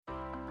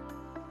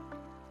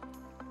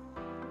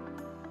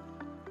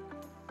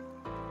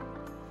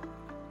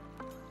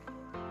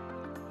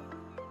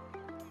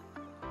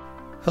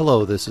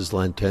Hello, this is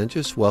Len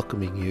Tenges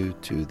welcoming you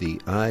to the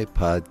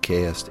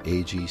iPodcast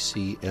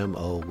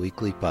AGCMO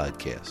Weekly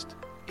Podcast.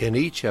 In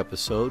each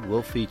episode,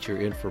 we'll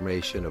feature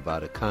information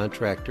about a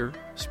contractor,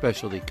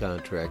 specialty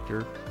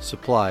contractor,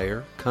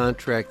 supplier,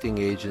 contracting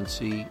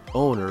agency,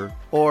 owner,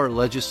 or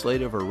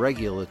legislative or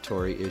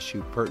regulatory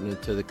issue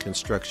pertinent to the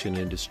construction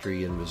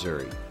industry in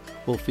Missouri.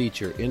 We'll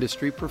feature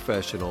industry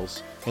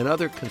professionals and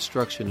other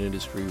construction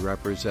industry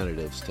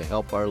representatives to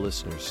help our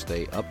listeners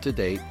stay up to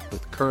date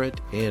with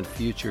current and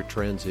future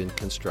trends in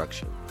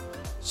construction.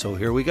 So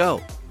here we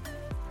go.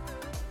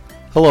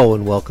 Hello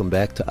and welcome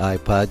back to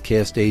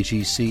iPodcast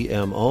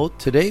AGCMO.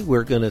 Today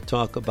we're going to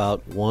talk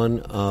about one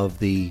of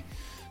the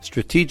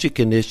strategic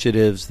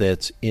initiatives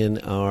that's in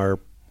our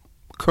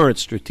current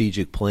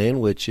strategic plan,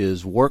 which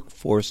is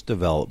workforce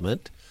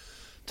development.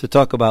 To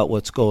talk about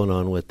what's going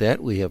on with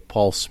that, we have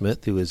Paul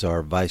Smith, who is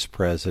our Vice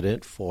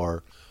President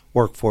for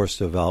Workforce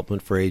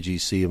Development for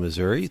AGC of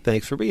Missouri.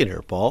 Thanks for being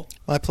here, Paul.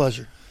 My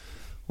pleasure.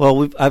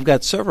 Well, I've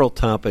got several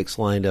topics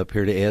lined up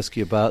here to ask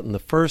you about, and the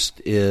first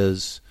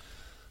is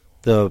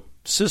the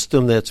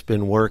system that's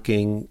been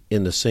working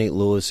in the St.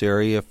 Louis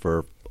area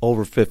for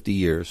over 50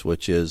 years,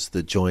 which is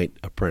the Joint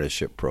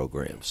Apprenticeship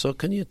Program. So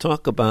can you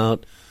talk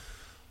about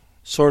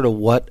sort of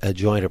what a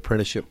joint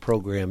apprenticeship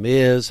program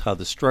is, how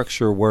the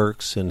structure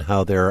works, and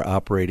how they're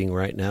operating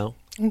right now?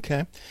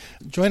 Okay.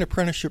 Joint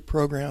Apprenticeship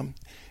Program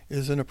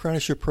is an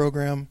apprenticeship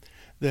program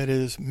that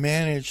is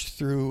managed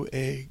through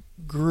a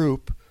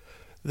group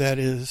that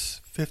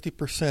is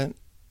 50%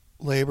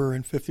 labor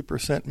and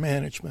 50%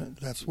 management.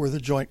 That's where the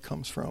joint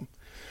comes from.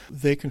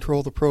 They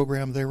control the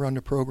program. They run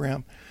the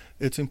program.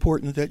 It's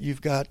important that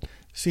you've got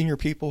senior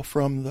people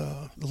from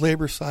the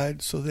labor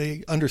side so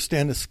they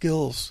understand the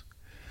skills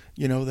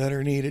that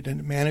are needed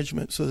in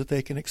management so that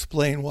they can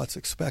explain what's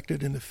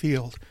expected in the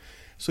field.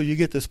 So you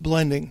get this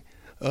blending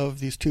of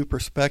these two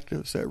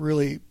perspectives that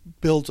really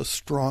builds a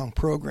strong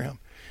program.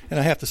 And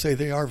I have to say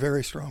they are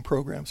very strong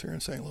programs here in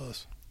St.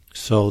 Louis.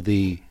 So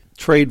the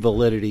trade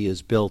validity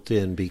is built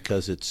in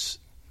because it's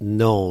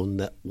known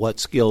that what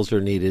skills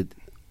are needed,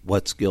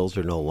 what skills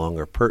are no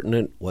longer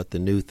pertinent, what the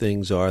new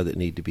things are that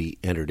need to be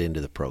entered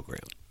into the program.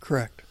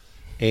 Correct.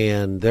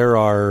 And there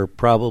are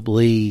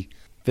probably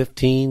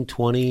 15,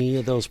 20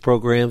 of those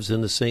programs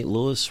in the St.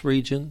 Louis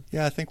region?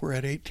 Yeah, I think we're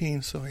at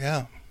 18, so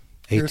yeah.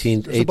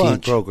 18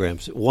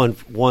 programs,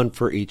 one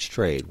for each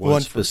trade,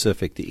 one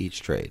specific to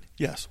each trade.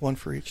 Yes, one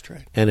for each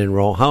trade. And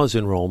how is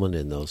enrollment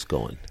in those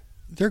going?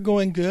 They're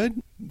going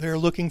good. They're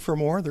looking for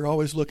more. They're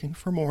always looking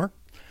for more.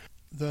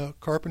 The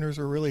carpenters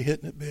are really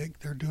hitting it big.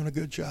 They're doing a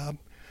good job.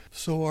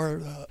 So are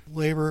the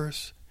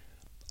laborers.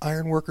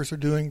 Iron workers are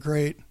doing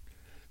great.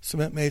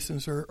 Cement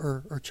masons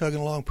are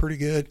chugging along pretty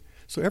good.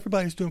 So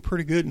everybody's doing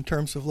pretty good in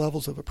terms of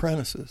levels of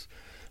apprentices.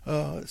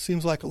 It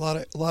seems like a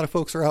lot of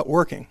folks are out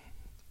working.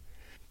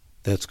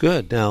 That's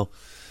good. Now,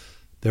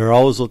 they're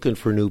always looking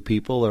for new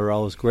people. They're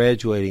always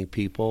graduating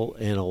people.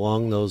 And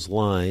along those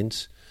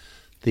lines,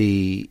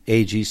 the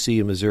AGC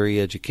of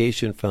Missouri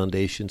Education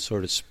Foundation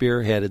sort of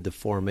spearheaded the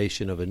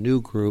formation of a new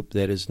group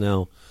that is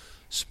now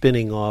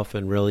spinning off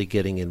and really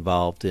getting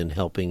involved in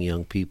helping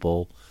young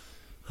people,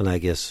 and I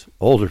guess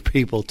older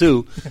people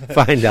too,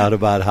 find out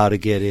about how to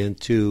get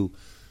into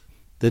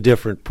the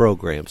different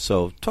programs.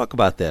 So talk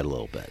about that a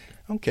little bit.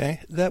 Okay.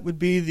 That would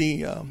be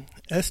the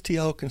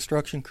STL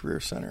Construction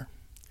Career Center.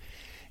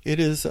 It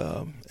is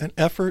an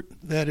effort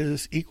that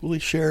is equally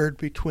shared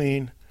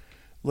between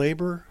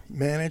labor,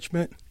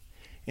 management,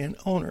 and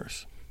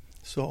owners.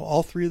 So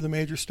all three of the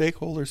major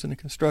stakeholders in the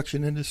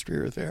construction industry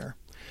are there.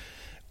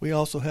 We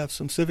also have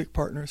some civic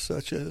partners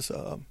such as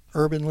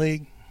Urban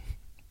League,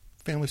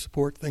 Family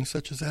Support, things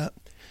such as that.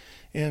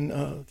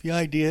 And the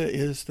idea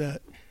is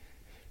that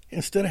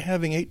instead of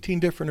having 18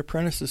 different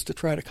apprentices to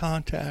try to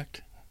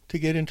contact to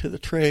get into the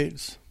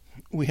trades,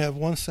 we have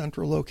one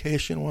central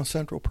location, one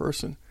central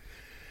person.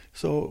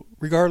 So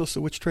regardless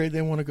of which trade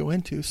they want to go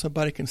into,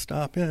 somebody can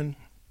stop in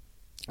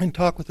and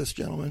talk with this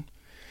gentleman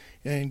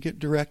and get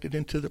directed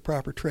into the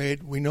proper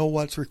trade. We know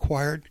what's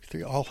required.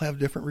 They all have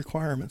different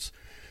requirements.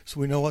 So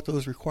we know what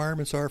those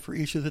requirements are for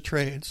each of the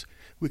trades.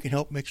 We can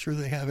help make sure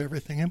they have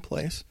everything in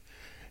place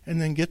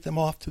and then get them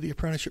off to the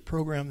apprenticeship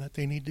program that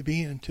they need to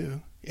be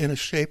into in a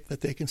shape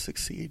that they can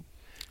succeed.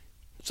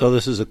 So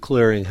this is a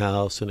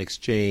clearinghouse, an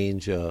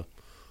exchange, a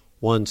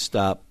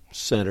one-stop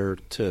center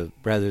to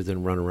rather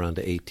than run around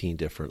to 18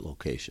 different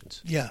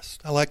locations. Yes,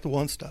 I like the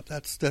one-stop.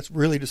 That's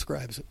really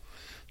describes it.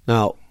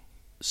 Now,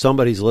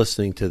 somebody's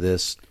listening to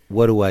this.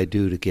 What do I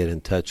do to get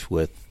in touch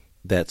with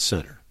that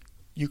center?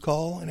 You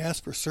call and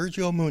ask for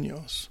Sergio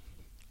Munoz,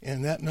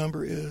 and that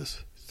number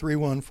is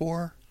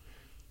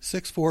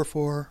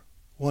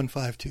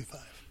 314-644-1525.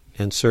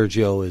 And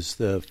Sergio is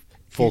the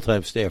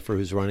full-time staffer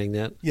who's running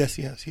that? Yes,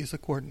 he's the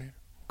coordinator.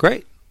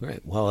 Great.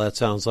 Well, that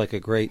sounds like a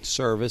great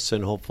service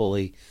and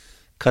hopefully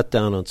cut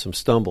down on some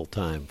stumble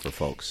time for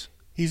folks.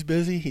 He's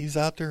busy. He's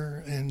out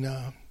there,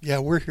 and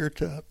we're here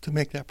to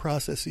make that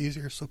process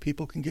easier so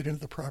people can get into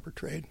the proper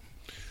trade.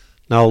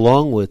 Now,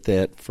 along with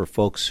that, for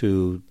folks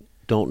who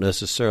don't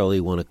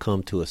necessarily want to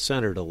come to a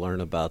center to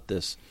learn about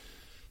this,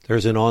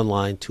 There's an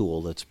online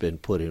tool that's been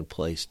put in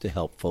place to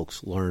help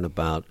folks learn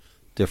about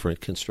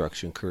different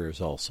construction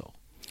careers also.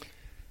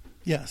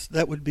 Yes,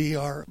 that would be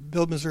our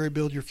Build Missouri,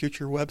 Build Your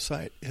Future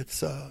website.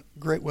 It's a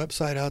great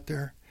website out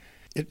there.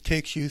 It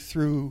takes you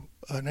through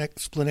an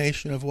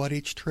explanation of what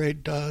each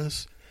trade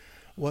does,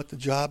 what the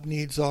job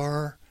needs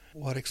are,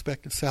 what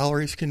expected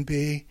salaries can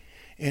be,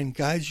 and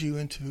guides you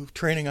into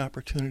training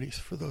opportunities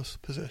for those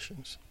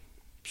positions.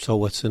 So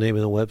what's the name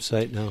of the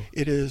website now?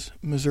 It is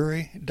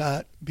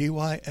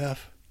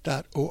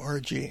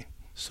missouri.byf.org.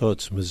 So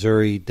it's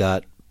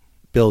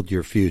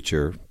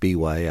missouri.buildyourfuture,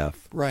 byf.org.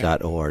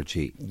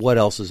 Right. What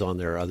else is on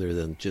there other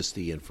than just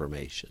the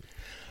information?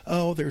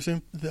 Oh, there's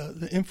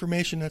the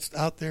information that's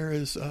out there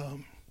is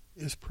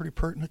pretty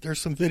pertinent.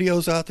 There's some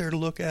videos out there to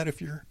look at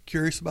if you're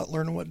curious about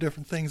learning what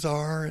different things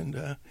are,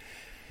 and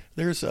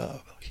there's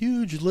a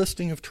huge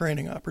listing of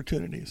training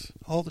opportunities.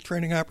 All the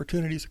training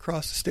opportunities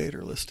across the state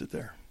are listed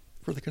there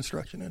for the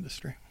construction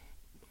industry.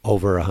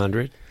 Over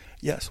 100?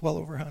 Yes, well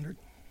over 100.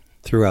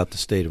 Throughout the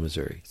state of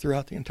Missouri?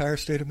 Throughout the entire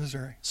state of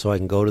Missouri. So I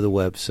can go to the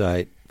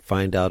website,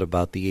 find out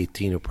about the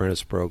 18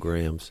 apprentice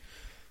programs,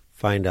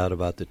 find out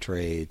about the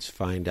trades,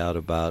 find out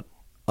about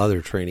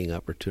other training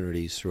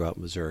opportunities throughout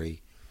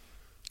Missouri.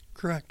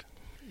 Correct.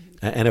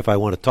 And if I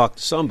want to talk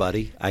to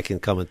somebody, I can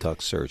come and talk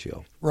to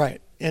Sergio.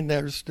 Right. And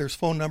there's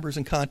phone numbers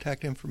and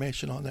contact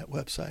information on that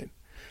website.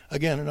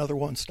 Again, another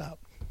one-stop.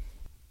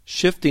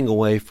 Shifting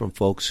away from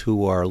folks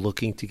who are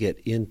looking to get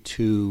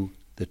into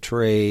the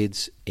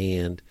trades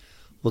and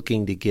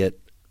looking to get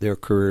their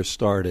career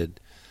started,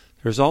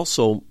 there's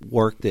also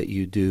work that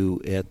you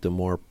do at the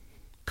more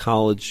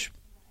college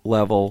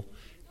level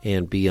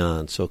and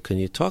beyond. So can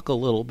you talk a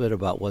little bit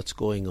about what's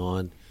going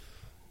on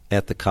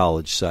at the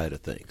college side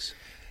of things?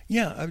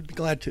 Yeah, I'd be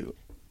glad to.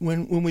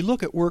 When we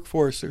look at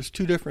workforce, there's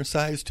two different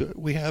sides to it.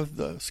 We have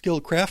the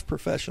skilled craft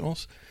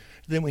professionals,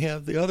 then we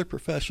have the other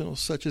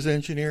professionals such as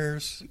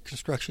engineers,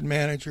 construction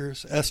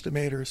managers,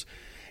 estimators,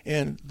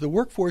 and the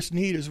workforce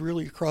need is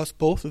really across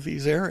both of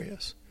these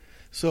areas.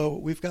 So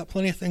we've got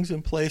plenty of things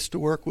in place to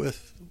work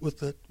with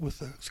the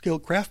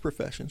skilled craft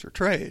professions or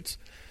trades,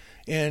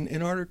 and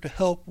in order to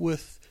help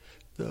with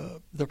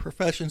the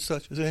professions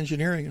such as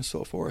engineering and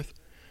so forth,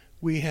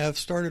 we have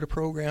started a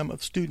program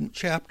of student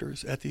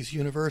chapters at these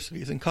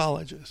universities and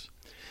colleges.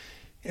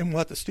 And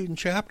what the student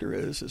chapter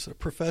is a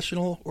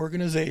professional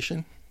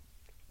organization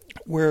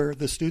where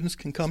the students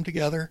can come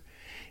together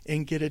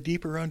and get a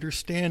deeper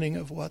understanding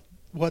of what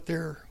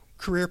their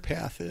career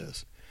path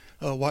is,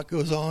 what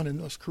goes on in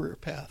those career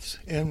paths.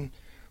 And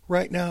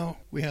right now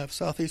we have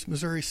Southeast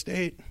Missouri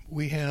State,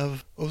 we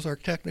have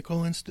Ozark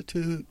Technical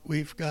Institute,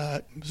 we've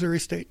got Missouri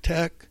State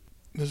Tech,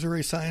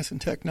 Missouri Science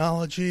and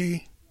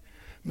Technology,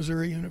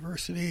 Missouri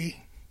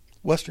University,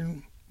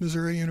 Western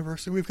Missouri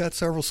University. We've got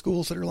several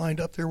schools that are lined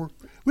up there.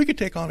 We could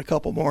take on a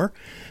couple more.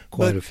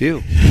 Quite a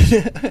few.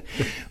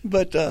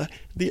 But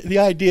the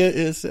idea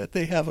is that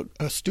they have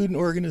a student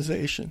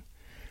organization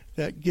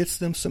that gets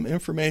them some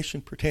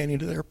information pertaining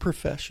to their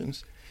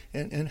professions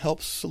and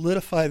helps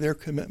solidify their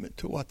commitment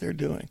to what they're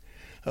doing.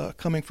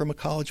 Coming from a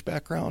college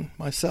background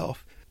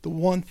myself, the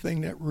one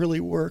thing that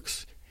really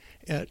works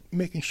at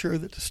making sure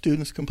that the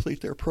students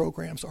complete their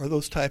programs are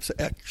those types of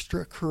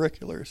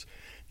extracurriculars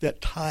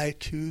that tie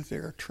to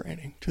their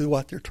training, to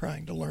what they're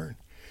trying to learn.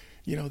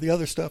 You know, the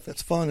other stuff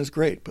that's fun is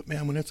great, but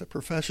man, when it's a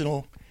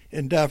professional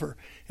endeavor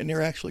and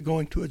they're actually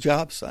going to a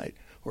job site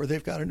or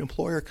they've got an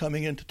employer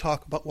coming in to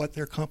talk about what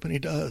their company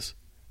does,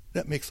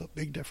 that makes a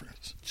big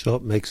difference. So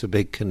it makes a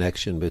big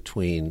connection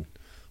between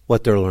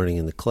what they're learning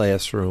in the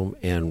classroom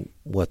and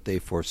what they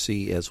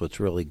foresee as what's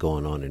really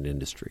going on in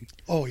industry.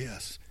 Oh,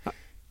 yes.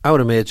 I would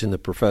imagine the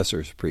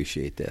professors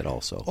appreciate that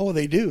also. Oh,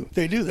 they do.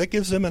 They do. That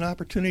gives them an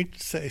opportunity to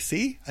say,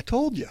 see, I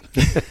told you.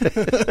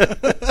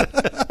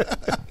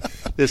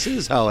 This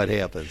is how it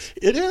happens.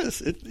 It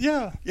is.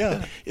 Yeah.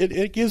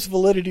 It gives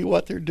validity to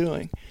what they're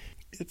doing.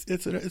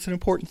 It's an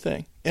important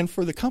thing. And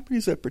for the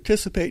companies that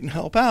participate and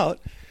help out,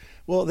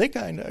 well, they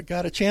kind of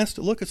got a chance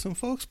to look at some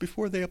folks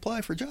before they apply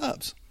for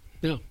jobs.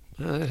 Yeah,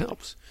 that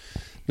helps.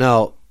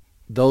 Now,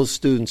 those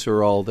students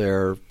are all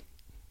there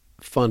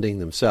funding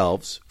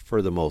themselves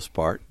for the most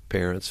part,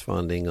 parents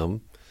funding them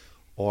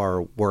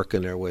or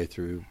working their way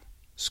through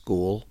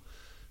school.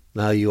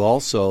 Now you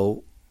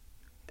also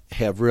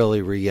have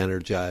really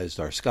re-energized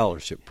our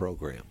scholarship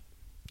program.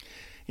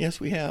 Yes,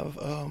 we have.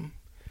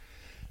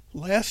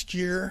 Last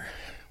year,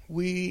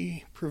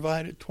 we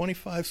provided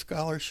 25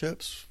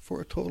 scholarships for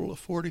a total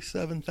of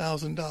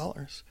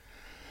 $47,000.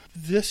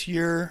 This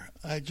year,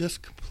 I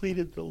just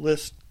completed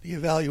the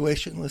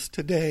evaluation list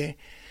today,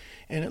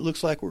 and it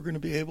looks like we're going to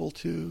be able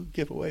to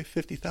give away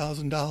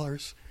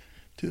 $50,000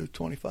 to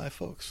 25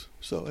 folks.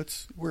 So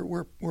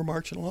we're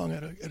marching along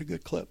at a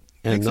good clip.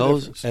 And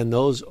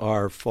those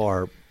are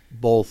for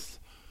both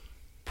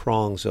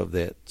prongs of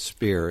that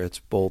spear. It's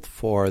both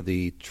for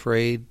the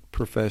trade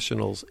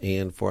professionals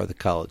and for the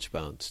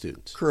college-bound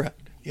students.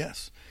 Correct.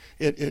 Yes.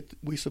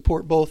 We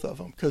support both of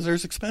them because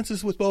there's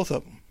expenses with both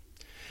of them.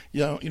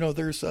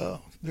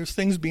 There's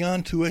things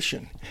beyond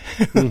tuition,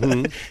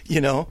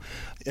 Mm-hmm.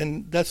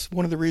 And that's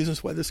one of the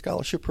reasons why the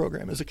scholarship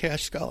program is a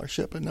cash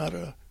scholarship and not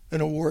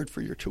an award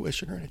for your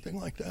tuition or anything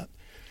like that.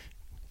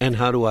 And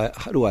how do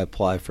I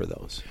apply for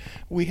those?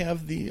 We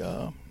have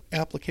the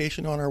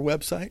application on our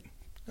website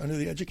under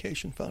the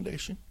Education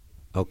Foundation.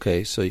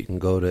 Okay, so you can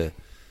go to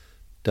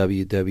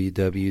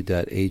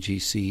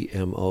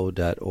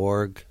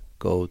www.agcmo.org,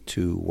 go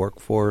to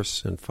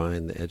Workforce, and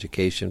find the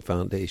Education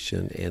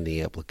Foundation, and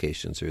the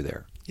applications are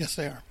there. Yes,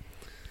 they are.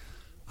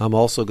 I'm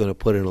also going to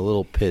put in a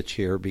little pitch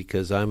here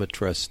because I'm a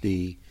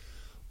trustee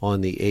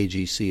on the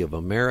AGC of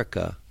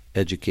America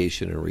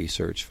Education and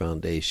Research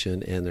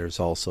Foundation, and there's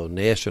also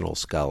national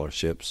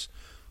scholarships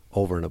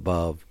over and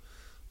above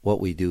what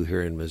we do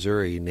here in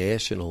Missouri.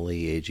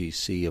 Nationally,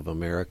 AGC of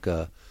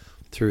America,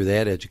 through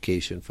that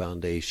Education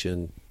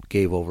Foundation,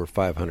 gave over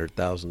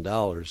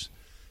 $500,000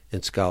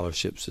 in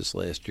scholarships this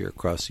last year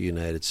across the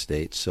United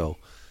States. So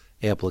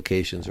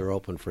applications are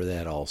open for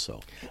that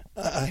also.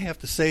 I have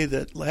to say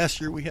that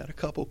last year we had a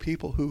couple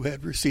people who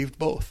had received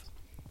both.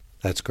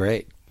 That's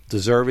great.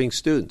 Deserving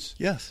students.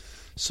 Yes.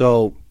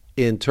 So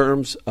in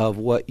terms of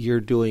what you're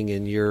doing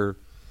in your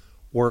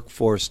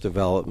workforce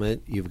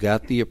development, you've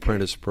got the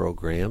apprentice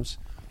programs,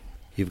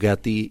 you've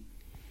got the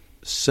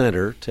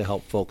center to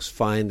help folks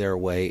find their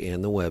way,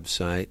 and the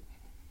website,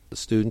 the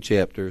student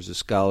chapters, the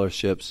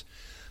scholarships.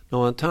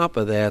 Now on top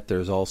of that,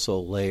 there's also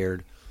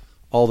layered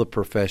all the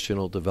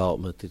professional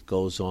development that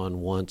goes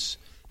on once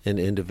an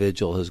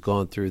individual has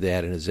gone through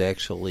that and is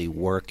actually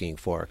working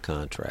for a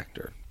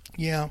contractor.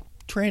 Yeah,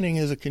 training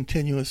is a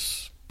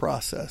continuous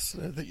process.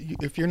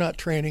 If you're not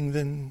training,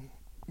 then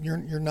you're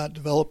not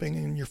developing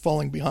and you're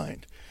falling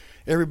behind.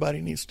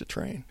 Everybody needs to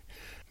train.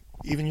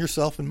 Even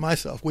yourself and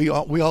myself, we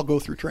all go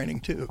through training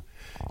too.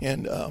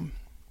 And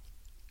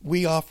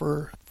we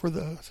offer, for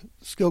the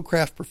skilled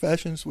craft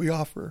professions, we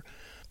offer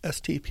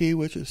STP,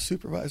 which is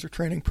Supervisor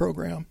Training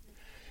Program,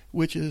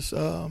 which is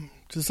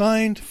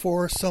designed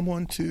for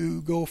someone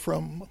to go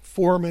from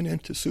foreman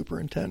into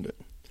superintendent.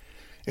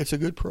 It's a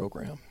good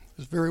program.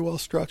 It's very well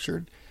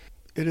structured.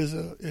 It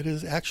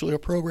is actually a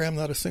program,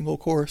 not a single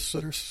course. So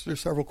there's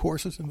several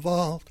courses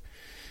involved,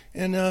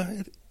 and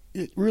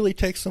it really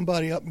takes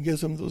somebody up and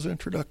gives them those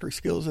introductory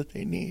skills that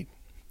they need.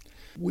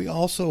 We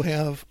also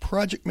have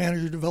Project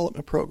Manager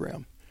Development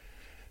Program,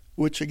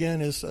 which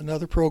again is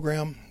another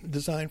program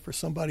designed for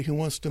somebody who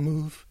wants to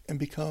move and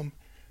become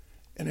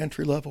an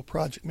entry-level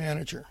project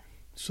manager.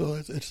 So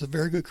it's a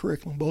very good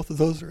curriculum. Both of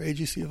those are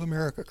AGC of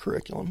America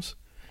curriculums.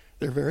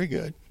 They're very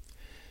good.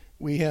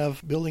 We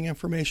have Building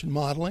Information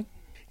Modeling,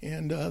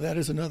 and that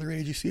is another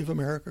AGC of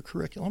America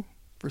curriculum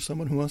for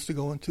someone who wants to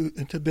go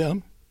into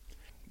BIM.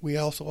 We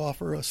also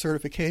offer a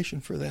certification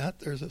for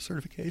that. There's a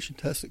certification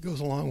test that goes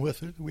along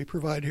with it that we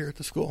provide here at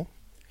the school.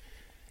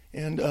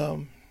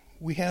 And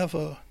we have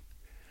a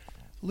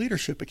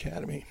Leadership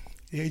Academy,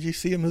 the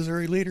AGC of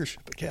Missouri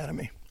Leadership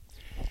Academy.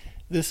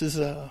 This is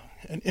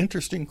an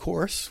interesting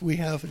course. We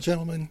have a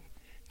gentleman,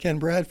 Ken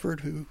Bradford,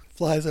 who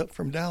flies up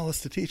from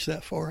Dallas to teach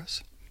that for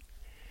us.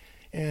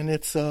 And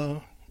it's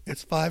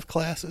 5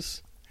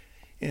 classes,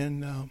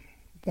 and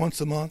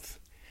once a month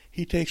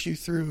he takes you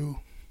through,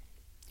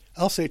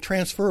 I'll say,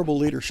 transferable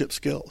leadership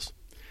skills.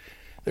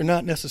 They're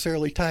not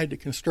necessarily tied to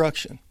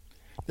construction.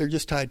 They're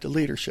just tied to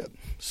leadership.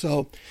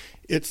 So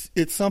it's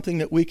something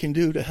that we can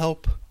do to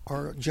help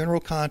our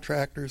general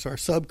contractors, our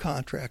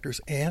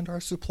subcontractors, and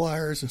our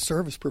suppliers and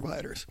service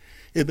providers.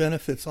 It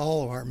benefits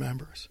all of our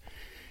members.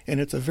 And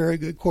it's a very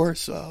good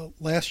course.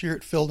 Last year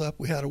it filled up.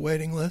 We had a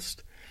waiting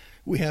list.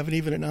 We haven't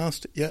even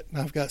announced it yet, and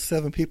I've got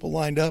 7 people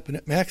lined up, and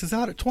it maxes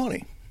out at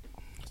 20.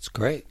 That's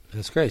great.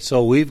 That's great.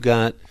 So we've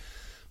got,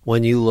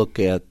 when you look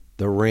at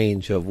the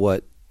range of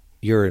what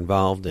you're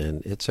involved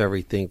in, it's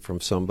everything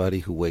from somebody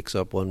who wakes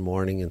up one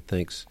morning and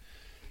thinks,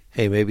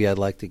 hey, maybe I'd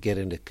like to get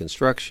into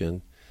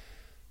construction,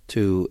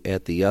 to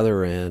at the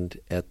other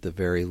end, at the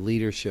very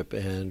leadership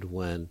end,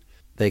 when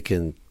they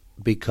can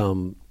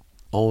become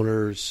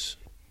owners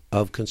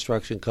of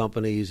construction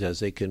companies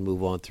as they can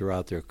move on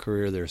throughout their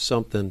career. There's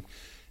something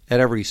at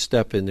every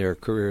step in their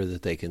career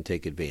that they can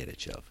take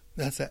advantage of.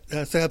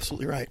 That's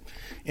absolutely right.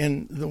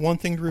 And the one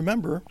thing to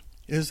remember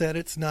is that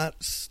it's not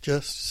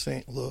just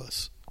St.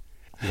 Louis.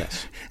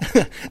 Yes.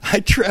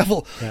 I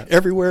travel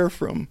everywhere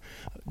from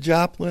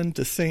Joplin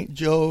to St.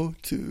 Joe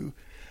to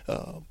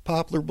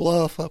Poplar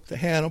Bluff up to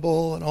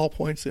Hannibal and all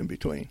points in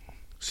between.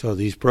 So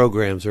these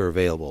programs are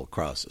available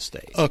across the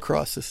state.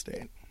 Across the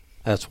state.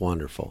 That's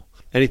wonderful.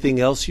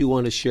 Anything else you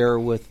want to share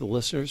with the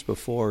listeners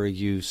before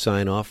you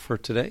sign off for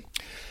today?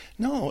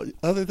 No,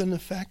 other than the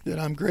fact that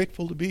I'm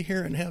grateful to be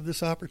here and have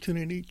this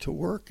opportunity to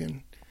work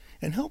and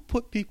help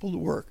put people to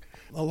work.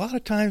 A lot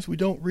of times we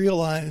don't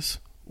realize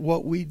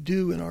what we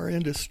do in our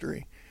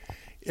industry.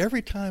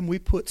 Every time we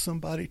put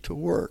somebody to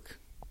work,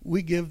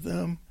 we give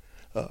them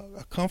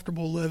a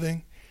comfortable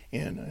living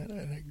and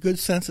a good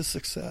sense of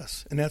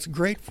success. And that's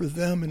great for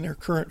them and their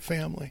current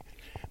family.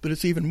 But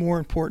it's even more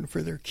important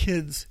for their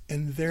kids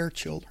and their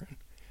children.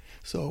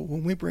 So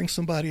when we bring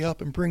somebody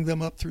up and bring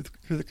them up through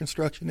the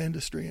construction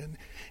industry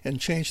and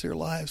change their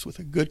lives with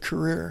a good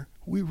career,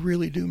 we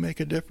really do make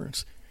a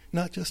difference,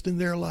 not just in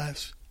their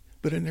lives,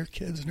 but in their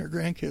kids and their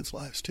grandkids'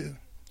 lives too.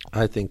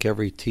 I think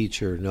every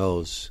teacher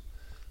knows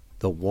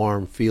the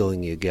warm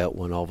feeling you get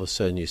when all of a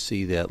sudden you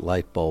see that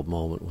light bulb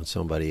moment when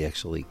somebody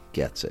actually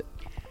gets it.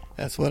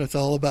 That's what it's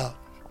all about.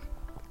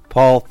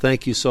 Paul,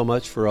 thank you so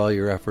much for all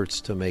your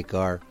efforts to make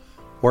our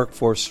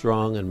workforce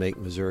strong and make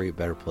Missouri a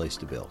better place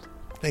to build.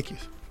 Thank you.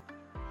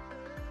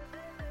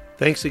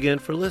 Thanks again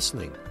for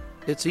listening.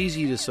 It's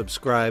easy to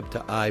subscribe to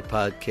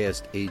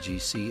iPodcast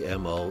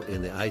AGCMO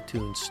in the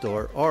iTunes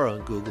Store or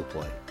on Google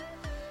Play.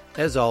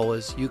 As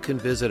always, you can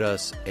visit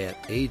us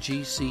at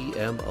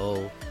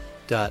agcmo.org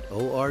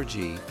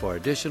for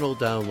additional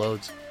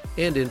downloads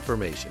and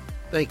information.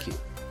 Thank you.